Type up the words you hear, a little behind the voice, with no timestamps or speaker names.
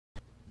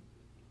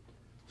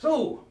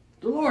So,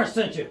 Dolores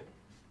sent you.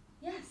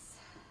 Yes.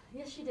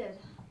 Yes, she did.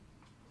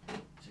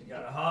 She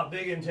got a heart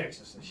big in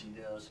Texas, as she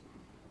does.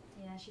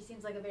 Yeah, she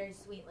seems like a very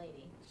sweet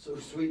lady. So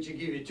sweet she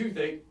give you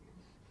toothache.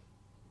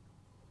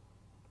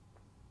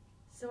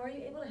 So are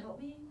you able to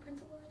help me,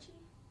 Principal Ritchie?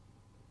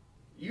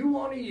 You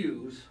want to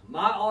use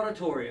my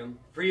auditorium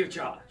free of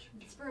charge.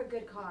 It's for a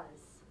good cause.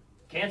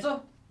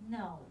 Cancer?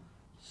 No.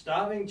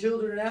 Starving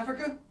children in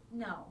Africa?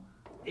 No.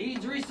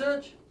 AIDS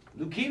research?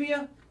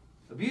 Leukemia?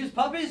 Abused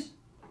puppies?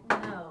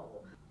 No.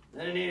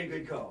 Then it ain't a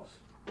good cause.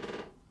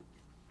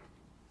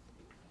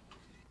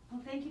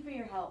 Well, thank you for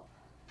your help.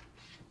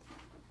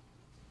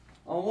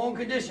 On one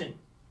condition.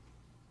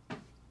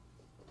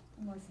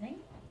 I'm listening.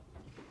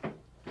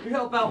 You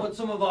help out with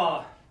some of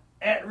our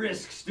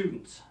at-risk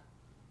students.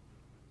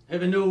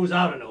 Heaven knows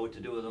I don't know what to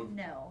do with them.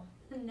 No.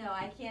 No,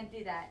 I can't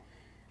do that.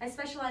 I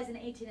specialize in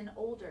 18 and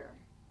older.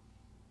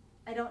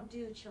 I don't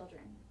do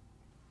children.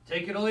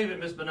 Take it or leave it,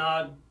 Miss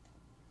Bernard.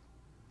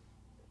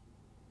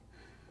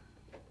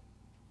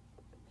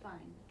 Fine.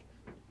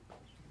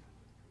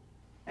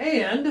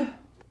 And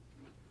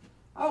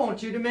I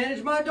want you to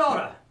manage my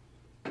daughter.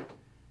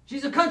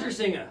 She's a country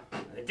singer.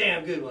 A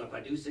damn good one if I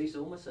do say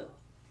so myself.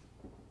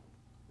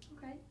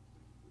 Okay.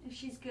 If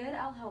she's good,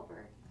 I'll help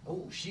her.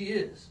 Oh, she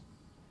is.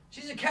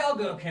 She's at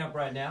cowgirl camp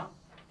right now,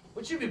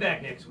 but she'll be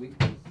back next week.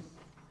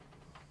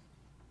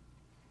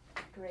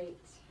 Great.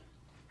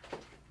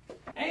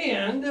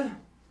 And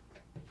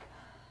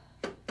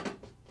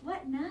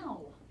What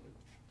now?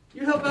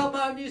 you help out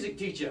my music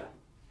teacher.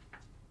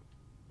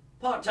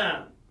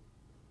 Part-time.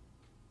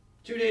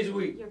 2 days a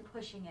week. You're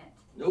pushing it.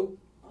 Nope.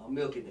 I'm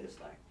milking this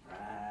like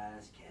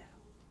prize cattle.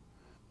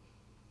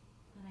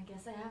 And I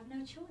guess I have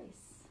no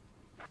choice.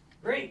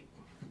 Great.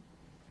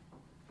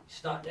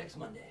 Start next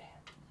Monday.